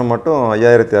சென்ற வருஷம் மட்டும்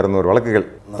 5600 வழக்குகள்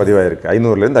பதிவாயிருக்கு,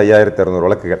 500லேருந்து 5600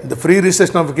 வழக்குகள். இந்த ஃப்ரீ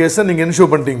ரிஜிஸ்ட்ரேஷன் ஆஃப் கேஸை நீங்கள்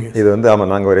என்ஷூர் பண்ணிட்டீங்க. இது வந்து ஆமாம்,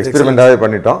 நாங்கள் ஒரு எக்ஸ்பெரிமெண்ட்டாகவே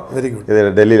பண்ணிட்டோம். Very good. இது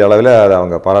டெல்லி அளவில்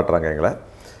அவங்க பாராட்டுறாங்க எங்களை.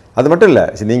 அது மட்டும் இல்லை,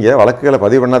 நீங்கள் வழக்குகளை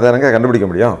பதிவு பண்ணால் தானங்க கண்டுபிடிக்க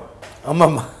முடியும்.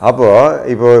 ஆமாம்.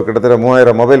 அப்போது இப்போது கிட்டத்தட்ட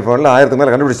 3000 மொபைல் ஃபோனில் 1000க்கு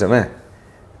மேலே கண்டுபிடிச்சோமே.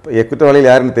 இப்போ குற்றவாளிகள்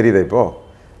யாருன்னு தெரியுது.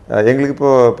 இப்போது எங்களுக்கு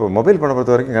இப்போ மொபைல் ஃபோனை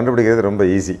பொறுத்த வரைக்கும் கண்டுபிடிக்கிறது ரொம்ப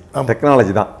ஈஸி,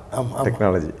 டெக்னாலஜி தான்,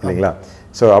 டெக்னாலஜி இல்லைங்களா?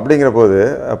 ஸோ அப்படிங்கிற போது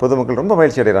பொதுமக்கள் ரொம்ப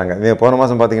மகிழ்ச்சி அடைகிறாங்க. நீங்கள் போன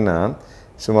மாதம் பார்த்தீங்கன்னா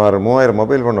சுமார் 3000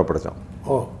 மொபைல் ஃபோன் ஒப்படைச்சோம்.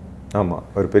 ஆமாம்,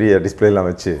 ஒரு பெரிய டிஸ்பிளேலாம்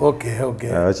வச்சு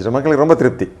வச்சுட்டு மக்களுக்கு ரொம்ப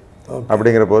திருப்தி.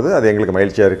 அப்படிங்கிற போது அது எங்களுக்கு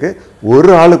மகிழ்ச்சியாக இருக்குது. ஒரு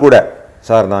ஆள் கூட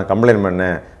சார் நான் கம்ப்ளைண்ட்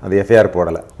பண்ணேன், அது எஃப்ஐஆர்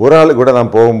போடலை, ஒரு ஆள் கூட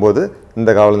நான் போகும்போது இந்த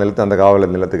காவல் நிலையத்து அந்த காவல்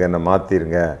நிலையத்துக்கு என்ன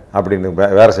மாற்றிருங்க அப்படின்னு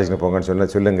வேறு ஸ்டேஷனுக்கு போங்கன்னு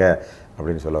சொல்லுங்க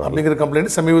அப்படின்னு சொல்லுவாங்க. அப்படிங்கிற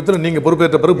கம்ப்ளைண்ட் சமீபத்தில் நீங்கள்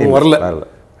பொறுப்பேற்ற பிறகு வரல.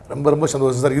 ரொம்ப ரொம்ப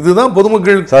சந்தோஷம் சார். இதுதான்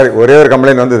பொதுமக்கள். சாரி, ஒரே ஒரு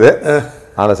கம்ப்ளைண்ட் வந்தது,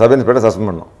 அந்த சப் இன்ஸ்பெக்டர்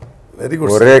சஸ்பெண்ட் பண்ணோம். Very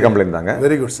good. ஒரே கம்ப்ளைண்ட் தாங்க.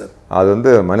 Very good sir. அது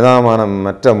வந்து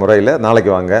மனிதாபமானமற்ற முறையில்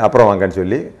நாளைக்கு வாங்க அப்புறம் வாங்கன்னு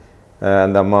சொல்லி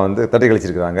அந்த அம்மா வந்து தட்டி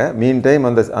கழிச்சிருக்கிறாங்க. மீன் டைம்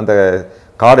அந்த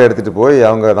கார்டை எடுத்துகிட்டு போய்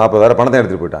அவங்க 40,000 பணத்தை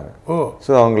எடுத்துகிட்டு போயிட்டாங்க.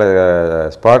 ஸோ அவங்கள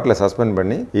ஸ்பாட்டில் சஸ்பெண்ட்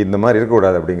பண்ணி இந்த மாதிரி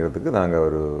இருக்கக்கூடாது அப்படிங்கிறதுக்கு நாங்கள்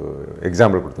ஒரு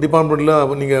எக்ஸாம்பிள் கொடுத்தோம்.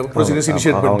 டிபார்ட்மெண்ட்டில் நீங்கள் ப்ரொசீஜர்ஸ்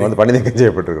இனிஷியேட் பண்ணி அவங்க வந்து பணி நீக்கம்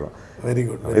செய்யப்பட்டிருக்கிறோம். Very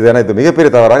good. இது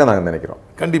மிகப்பெரிய தவறாக நாங்கள் நினைக்கிறோம்.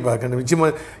 கண்டிப்பாக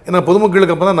நிச்சயமாக. ஏன்னா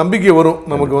பொதுமக்களுக்கு அப்போ தான் நம்பிக்கை வரும்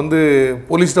நமக்கு வந்து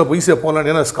போலீஸ்டாக போய்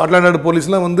போகலாம். ஏன்னா ஸ்காட்லாண்டு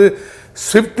போலீஸ்லாம் வந்து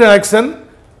ஸ்விஃப்ட் ஆக்ஷன்,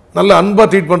 நல்ல அன்பாக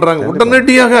ட்ரீட் பண்ணுறாங்க.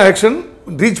 உடனடியாக ஆக்ஷன்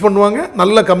ரீச் பண்ணுவாங்க.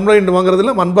 நல்ல கம்ப்ளைண்ட்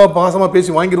வாங்குறதுல அன்பா பாசமாக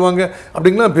பேசி வாங்கிடுவாங்க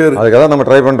அப்படிங்கலாம் பேர். அதுக்காக நம்ம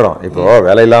ட்ரை பண்ணுறோம். இப்போ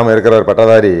வேலை இல்லாமல் இருக்கிற ஒரு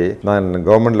பட்டதாரி நான்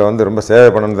கவர்மெண்ட்டில் வந்து ரொம்ப சேவை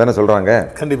பண்ணணும் தானே சொல்கிறாங்க.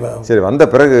 கண்டிப்பாக. சரி, வந்த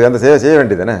பிறகு அந்த சேவை செய்ய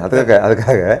வேண்டியது தானே.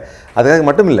 அதுக்காக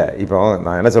மட்டும் இல்லை. இப்போ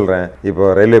நான் என்ன சொல்கிறேன், இப்போ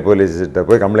ரயில்வே போலீஸ்கிட்ட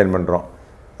போய் கம்ப்ளைண்ட் பண்ணுறோம்,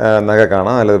 நகை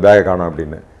காணோம் அல்லது பேகை காணோம்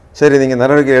அப்படின்னு. சரி, நீங்கள்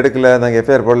நடவடிக்கை எடுக்கல, நாங்கள்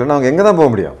எஃப்ஐஆர் போடலன்னா அவங்க எங்கே தான் போக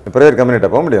முடியும்? ப்ரைவேட்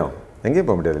கம்பெனிகிட்ட போக முடியும்? எங்கேயும்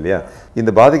போக முடியாது இல்லையா?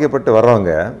 இந்த பாதிக்கப்பட்டு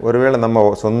வர்றவங்க ஒருவேளை நம்ம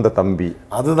சொந்த தம்பி,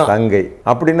 அதுதான் தங்கை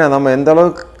அப்படின்னா நம்ம எந்த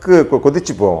அளவுக்கு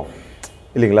கொதிச்சு போவோம்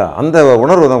இல்லைங்களா? அந்த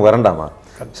உணர்வு தான் வரண்டாமா?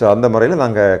 ஸோ அந்த முறையில்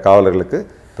நாங்கள் காவலர்களுக்கு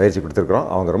பயிற்சி கொடுத்துருக்குறோம்.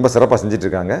 அவங்க ரொம்ப சிறப்பாக செஞ்சுட்டு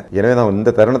இருக்காங்க. எனவே நான்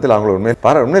இந்த தருணத்தில் அவங்கள உண்மையில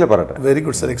பாராட்டுறேன். Very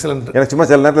good sir, excellent. எனக்கு சும்மா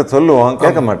சில நேரத்தில் சொல்லுவோம்,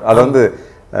 கேட்க மாட்டேன். அது வந்து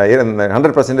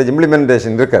 100%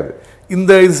 இம்ப்ளிமெண்டேஷன் இருக்காது.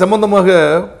 இது சம்பந்தமாக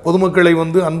பொதுமக்களை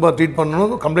வந்து அன்பா ட்ரீட்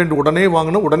பண்ணணும், கம்ப்ளைண்ட் உடனே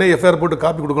வாங்கணும், உடனே எஃப்ஐஆர் போட்டு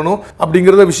காப்பி கொடுக்கணும்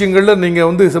அப்படிங்கிறத விஷயங்கள்ல நீங்க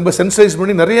வந்து ரொம்ப சென்சிடைஸ்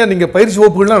பண்ணி நிறைய நீங்க பயிற்சி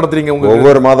வகுப்புகள்லாம் நடத்துறீங்க.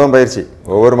 ஒவ்வொரு மாதம் பயிற்சி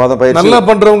நல்லா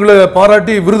பண்றவங்களை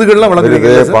பாராட்டி விருதுகள்லாம்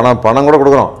வழங்குறீங்க. பணம் கூட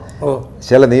கொடுக்குறோம்.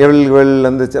 சில நிகழ்வுகள்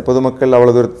வந்து பொதுமக்கள்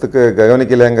அவ்வளவு தூரத்துக்கு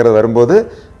கவனிக்கலைங்கிறது வரும்போது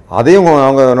அதையும்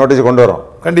அவங்க நோட்டீஸ் கொண்டு வரோம்.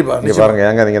 கண்டிப்பா. நீங்க பாருங்க,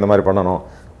 ஏங்க நீங்க இந்த மாதிரி பண்ணணும்,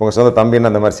 உங்கள் சொந்த தம்பின்னு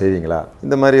அந்த மாதிரி செய்வீங்களா,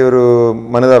 இந்த மாதிரி ஒரு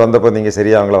மனிதர் வந்தப்போ நீங்கள்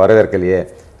சரியாக அவங்கள வரவேற்கலையே,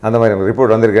 அந்த மாதிரி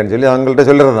ரிப்போர்ட் வந்திருக்கேன்னு சொல்லி அவங்கள்ட்ட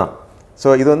சொல்கிறது தான். ஸோ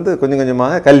இது வந்து கொஞ்சம்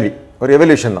கொஞ்சமாக கல்வி, ஒரு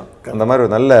எவல்யூஷன் தான். அந்த மாதிரி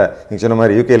ஒரு நல்ல, நீங்கள் சொன்ன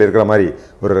மாதிரி யூகேயில் இருக்கிற மாதிரி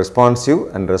ஒரு ரெஸ்பான்சிவ்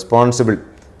அண்ட் ரெஸ்பான்சிபிள்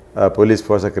போலீஸ்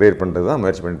ஃபோர்ஸை கிரியேட் பண்ணுறது தான்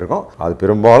முயற்சி பண்ணிட்டு இருக்கோம். அது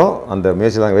பெரும்பாலும் அந்த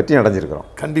முயற்சி நாங்கள் வெற்றி அடைஞ்சிருக்கிறோம்.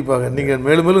 கண்டிப்பாக நீங்கள்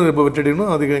மேலும் மேலும் இப்போ வெற்றி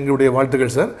அடையணும், அதுக்கு எங்களுடைய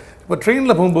வாழ்த்துக்கள் சார். இப்போ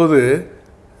ட்ரெயினில் போகும்போது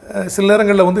சில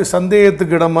நேரங்களில் வந்து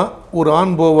சந்தேகத்துக்கு இடமா ஒரு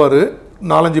ஆண் போவார்,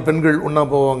 4-5 பெண்கள் ஒன்றா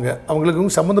போவாங்க.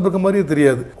 அவங்களுக்கு சம்மந்தப்பட்ட மாதிரியே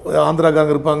தெரியாது.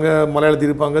 ஆந்திராக்காரங்க இருப்பாங்க, மலையாளத்தில்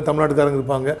இருப்பாங்க, தமிழ்நாட்டுக்காரங்க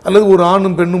இருப்பாங்க, அல்லது ஒரு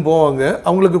ஆணும் பெண்ணும் போவாங்க.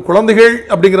 அவங்களுக்கு குழந்தைகள்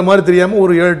அப்படிங்கிற மாதிரி தெரியாமல்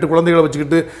ஒரு 7-8 குழந்தைகளை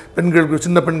வச்சுக்கிட்டு, பெண்களுக்கு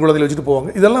சின்ன பெண் குழந்தைகளை வச்சுட்டு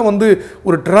போவாங்க. இதெல்லாம் வந்து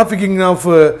ஒரு trafficking of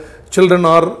children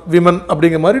are women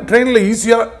அப்படிங்கிற மாதிரி ட்ரெயினில்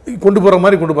ஈஸியாக கொண்டு போகிற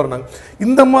மாதிரி கொண்டு போகிறாங்க.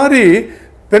 இந்த மாதிரி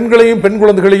பெண்களையும் பெண்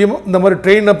குழந்தைகளையும் இந்த மாதிரி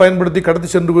ட்ரெயினை பயன்படுத்தி கடத்தி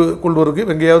சென்று கொள்வதற்கு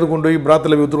எங்கேயாவது கொண்டு போய்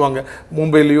பிராத்தில் ஊற்றுவாங்க,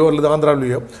 மும்பையிலையோ அல்லது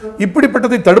ஆந்திராவிலையோ.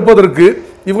 இப்படிப்பட்டதை தடுப்பதற்கு,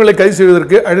 இவங்களை கைது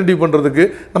செய்வதற்கு, ஐடென்டிஃபை பண்ணுறதுக்கு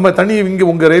நம்ம தனி இங்கே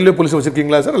உங்கள் ரயில்வே போலீஸ்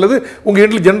வச்சுருக்கீங்களா சார், அல்லது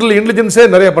உங்கள் ஜென்ரல் இன்டெலிஜென்ஸே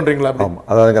நிறையா பண்ணுறீங்களா? ஆமாம்,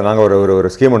 அதாவது நாங்கள்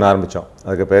ஒரு ஸ்கீம் ஒன்று ஆரம்பித்தோம்.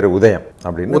 அதுக்கு பேர் உதயம்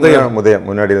அப்படின்னு. உதயம்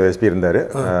முன்னாடி எஸ்பி இருந்தார்,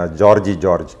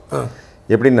 ஜார்ஜ்.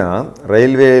 எப்படின்னா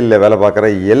ரயில்வேயில் வேலை பார்க்குற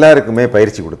எல்லாருக்குமே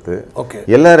பயிற்சி கொடுத்து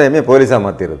எல்லாரையுமே போலீஸாக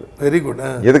மாற்றிடுறது. Very good.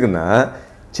 எதுக்குன்னா,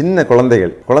 சின்ன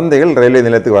குழந்தைகள் ரயில்வே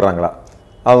நிலையத்துக்கு வர்றாங்களா,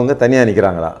 அவங்க தனியாக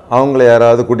நிற்கிறாங்களா, அவங்கள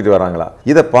யாராவது கூட்டிகிட்டு வராங்களா,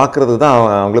 இதை பார்க்குறது தான்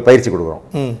அவங்களுக்கு பயிற்சி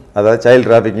கொடுக்குறோம். அதாவது சைல்டு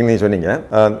டிராஃபிக்கிங் நீங்கள் சொன்னீங்க.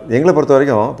 எங்களை பொறுத்த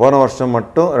வரைக்கும் போன வருஷம்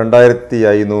மட்டும்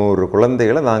 2500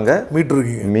 குழந்தைகளை நாங்கள்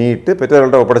மீட்டு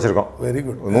பெற்றோர்கள்ட்ட ஒப்படைச்சிருக்கோம். Very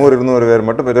good. 100-200 பேர்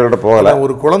மட்டும் பெற்றோர்கள்ட்ட போகலை.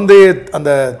 ஒரு குழந்தைய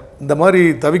இந்த மாதிரி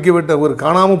தவிக்க விட்ட ஒரு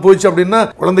காணாமல் போயிடுச்சு அப்படின்னா,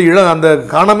 குழந்தை அந்த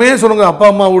காணாமே சொல்லுங்க, அப்பா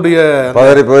அம்மாவுடைய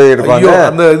பதறி போய் இருப்பாங்க.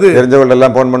 அந்த இது தெரிஞ்சவர்கள்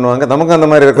எல்லாம் ஃபோன் பண்ணுவாங்க, நமக்கு அந்த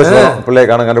மாதிரி ரெக்வஸ்ட், பிள்ளைய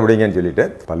காண கண்டுபிடிங்கன்னு சொல்லிட்டு.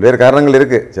 பல்வேறு காரணங்கள்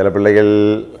இருக்கு. சில பிள்ளைகள்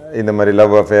இந்த மாதிரி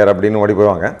லவ் அஃபேர் அப்படின்னு ஓடி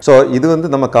போவாங்க. ஸோ இது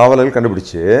வந்து நம்ம காவலர்கள்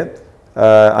கண்டுபிடிச்சு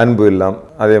அன்பு இல்லாம்,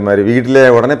 அதே மாதிரி வீட்டிலே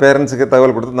உடனே பேரண்ட்ஸுக்கு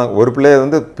தகவல் கொடுத்து ஒரு பிள்ளைய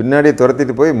வந்து பின்னாடி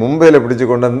துரத்திட்டு போய் மும்பையில் பிடிச்சி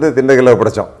கொண்டு வந்து திண்டுக்கல்ல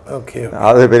ஒப்படைச்சோம். ஓகே,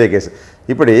 அது பெரிய கேஸ்.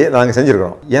 இப்படி நாங்கள்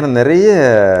செஞ்சுருக்கிறோம். ஏன்னா நிறைய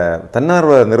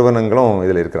தன்னார்வ நிறுவனங்களும்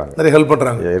இதில் இருக்கிறாங்க, நிறைய ஹெல்ப்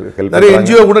பண்ணுறாங்க.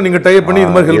 என்ஜிஓ கூட நீங்கள் டைப் பண்ணி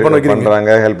இந்த மாதிரி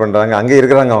ஹெல்ப் பண்ணுறாங்க. அங்கே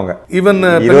இருக்கிறாங்க. அவங்க ஈவன்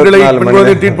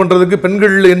பெண்களை ட்ரீட் பண்ணுறதுக்கு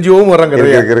பெண்கள் என்ஜிஓவும் வராங்க.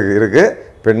 இருக்கு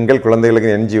பெண்கள்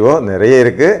குழந்தைகளுக்கு என்ஜிஓ நிறைய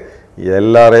இருக்குது.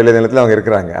 எல்லா ரயில்வே நிலையத்திலும் அவங்க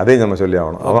இருக்கிறாங்க. அதையும் நம்ம சொல்லி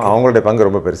ஆகணும். அவங்களுடைய பங்கு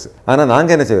ரொம்ப பெருசு. ஆனால்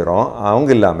நாங்கள் என்ன செய்கிறோம், அவங்க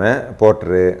இல்லாமல்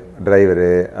போர்ட்டரு,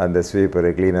 டிரைவரு, அந்த ஸ்வீப்பரு,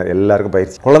 கிளீனர் எல்லாருக்கும்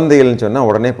பயிற்சி. குழந்தைகள்னு சொன்னால்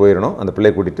உடனே போயிடணும், அந்த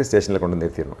பிள்ளையை கூட்டிகிட்டு ஸ்டேஷனில் கொண்டு வந்து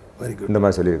நிறுத்திடணும். இந்த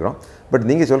மாதிரி சொல்லியிருக்கிறோம். பட்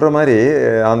நீங்கள் சொல்கிற மாதிரி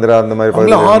ஆந்திரா அந்த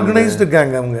மாதிரி ஆர்கனைஸ்டு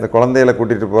கேங், அவங்க இந்த குழந்தைகளை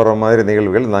கூட்டிகிட்டு போகிற மாதிரி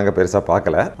நிகழ்வுகள் நாங்கள் பெருசாக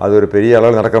பார்க்கல. அது ஒரு பெரிய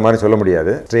அளவில் நடக்கிற மாதிரி சொல்ல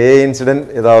முடியாது. ஸ்ட்ரே இன்சிடென்ட்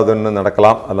ஏதாவது ஒன்று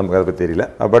நடக்கலாம், அது நமக்கு அதை பற்றி தெரியல.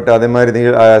 பட் அதே மாதிரி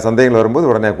சந்தேகங்கள்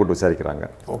வரும்போது உடனே கூட்டு விசாரிக்கிறாங்க.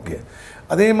 ஓகே.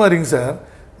 அதே மாதிரிங்க சார்,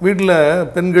 வீட்டில்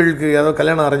பெண்களுக்கு ஏதாவது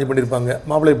கல்யாணம் அரேஞ்ச் பண்ணியிருப்பாங்க,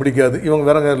 மாப்பிள்ளை பிடிக்காது, இவங்க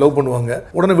வேற லவ் பண்ணுவாங்க,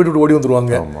 உடனே வீட்டு விட்டு ஓடி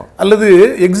வந்துருவாங்க. அல்லது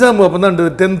எக்ஸாம் அப்போ தான்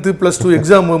 10th +2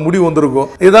 எக்ஸாம் முடிவு வந்திருக்கும்,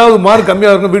 ஏதாவது மார்க்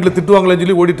கம்மியாக இருக்கும், வீட்டில் திட்டுவாங்களேன்னு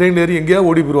சொல்லி ஓடி ட்ரெயின் ஏறி எங்கேயாவது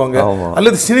ஓடி போயிருவாங்க.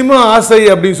 அல்லது சினிமா ஆசை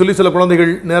அப்படின்னு சொல்லி சில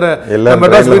குழந்தைகள் நேர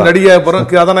மெட்ராஸ் போய் நடிகை அப்புறம்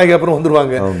கதாநாயகி அப்புறம்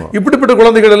வந்துருவாங்க. இப்படிப்பட்ட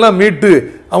குழந்தைகள் எல்லாம் மீட்டு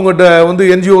அவங்ககிட்ட வந்து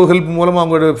NGO ஹெல்ப் மூலமா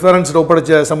அவங்களோட பேரண்ட்ஸ்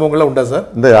ஒப்படைச்ச சம்பவங்கள்லாம் உண்டா சார்?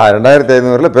 இந்த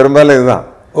 2500 பெரும்பாலும் இதுதான்.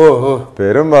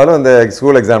 பெரும்பாலும் இந்த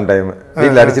ஸ்கூல் எக்ஸாம் டைம்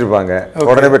வீட்டில் அடிச்சிருப்பாங்க,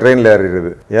 உடனே போய் ட்ரெயினில்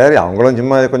ஏறி அவங்களும்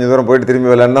சும்மா கொஞ்சம் தூரம் போயிட்டு திரும்பி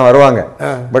விளையாண்டு தான் வருவாங்க.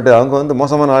 பட் அவங்க வந்து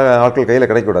மோசமான ஆட்கள் கையில்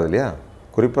கிடைக்கக்கூடாது இல்லையா?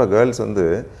 குறிப்பாக கேர்ள்ஸ் வந்து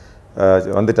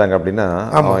வந்துட்டாங்க அப்படின்னா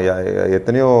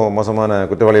எத்தனையோ மோசமான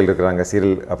குற்றவாளிகள் இருக்கிறாங்க,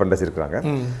 சீரியல் அஃபெண்டர்ஸ் இருக்கிறாங்க.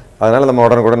 அதனால நம்ம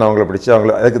உடனுக்குடன் அவங்கள பிடிச்சி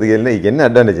அவங்கள அதுக்கு என்ன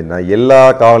அட்வான்டேஜ்னா எல்லா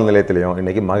காவல் நிலையத்திலையும்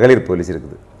இன்னைக்கு மகளிர் போலீஸ்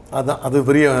இருக்குது. அதான் அது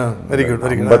பெரிய வெரி குட்.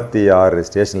 56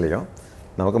 ஸ்டேஷன்லையும்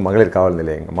நமக்கு மகளிர் காவல்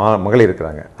நிலையங்க மகளிர்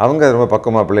இருக்கிறாங்க. அவங்க ரொம்ப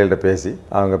பக்கமாக பிள்ளைகள்கிட்ட பேசி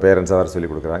அவங்க பேரண்ட்ஸை வர சொல்லி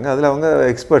கொடுக்குறாங்க. அதில் அவங்க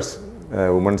experts,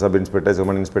 woman sub inspectors,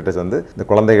 woman inspectors வந்து இந்த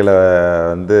குழந்தைகளை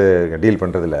வந்து டீல்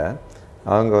பண்ணுறதுல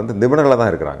அவங்க வந்து நிபுணர்களாக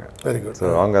தான் இருக்கிறாங்க. Very good. ஸோ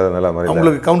அவங்க அதை நல்லா மாதிரி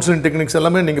அவங்களுக்கு கவுன்சிலிங் டெக்னிக்ஸ்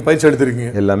எல்லாமே நீங்கள் பயிற்சி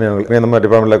எடுத்துருக்கீங்க. எல்லாமே அவங்களுக்கு நம்ம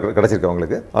டிபார்ட்மெண்ட்டில்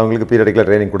கிடச்சிருக்கு. அவங்களுக்கு பீரியடிக்கலாக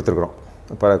ட்ரைனிங் கொடுத்துருக்குறோம்.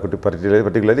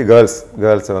 பர்டிகுலர்லி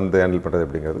கேர்ள்ஸை வந்து ஹேண்டில் பண்ணுறது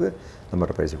அப்படிங்கிறது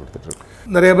நம்மகிட்ட பயிற்சி கொடுத்துட்ருக்கோம்.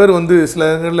 நிறைய பேர் வந்து சில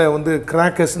இடங்களில் வந்து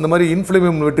கிராக்கர்ஸ் இந்த மாதிரி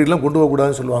இன்ஃப்ளேமபிள் மெட்டீரியல்லாம் கொண்டு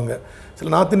போகக்கூடாதுன்னு சொல்லுவாங்க.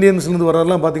 சில நார்த் இந்தியன்ஸ்லேருந்து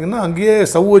வரலாம் பார்த்தீங்கன்னா அங்கேயே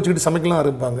ஸ்டவ் வச்சுக்கிட்டு சமைக்கலாம்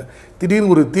ஆரம்பிப்பாங்க.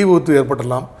 திடீர்னு ஒரு தீ விபத்து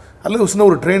ஏற்படலாம், அல்லது சின்ன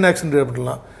ஒரு ட்ரெயின் ஆக்சிடென்ட்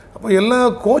ஏற்படலாம். அப்போ எல்லா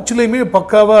கோச்சிலையுமே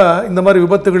பக்காவாக இந்த மாதிரி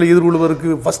விபத்துகளை எதிர்கொள்வதற்கு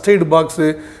ஃபஸ்ட் எய்டு பாக்ஸு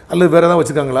அல்லது வேறு ஏதாவது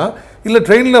வச்சுருக்காங்களா? இல்லை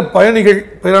ட்ரெயினில் பயணிகள்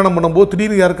பிரயாணம் பண்ணும்போது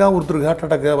திடீர்னு யாருக்காவது ஒருத்தருக்கு ஹார்ட்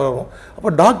அட்டாக் வரும், அப்போ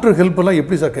டாக்டர் ஹெல்ப் எல்லாம்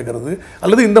எப்படி சார் கேட்குறது?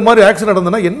 அல்லது இந்த மாதிரி ஆக்சிடென்ட்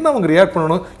நடந்ததுன்னா என்ன அவங்க ரியாக்ட்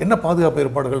பண்ணணும், என்ன பாதுகாப்பு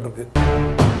ஏற்பாடுகள் இருக்குது?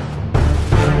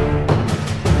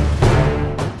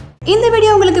 இந்த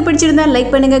வீடியோ உங்களுக்கு பிடிச்சிருந்தா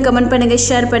லைக் பண்ணுங்க, கமெண்ட் பண்ணுங்க,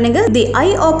 ஷேர் பண்ணுங்க. தி ஐ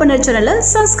ஓபனர் சேனலை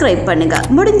சப்ஸ்கிரைப் பண்ணுங்க.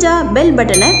 முடிஞ்சா பெல்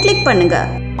பட்டனை கிளிக் பண்ணுங்க.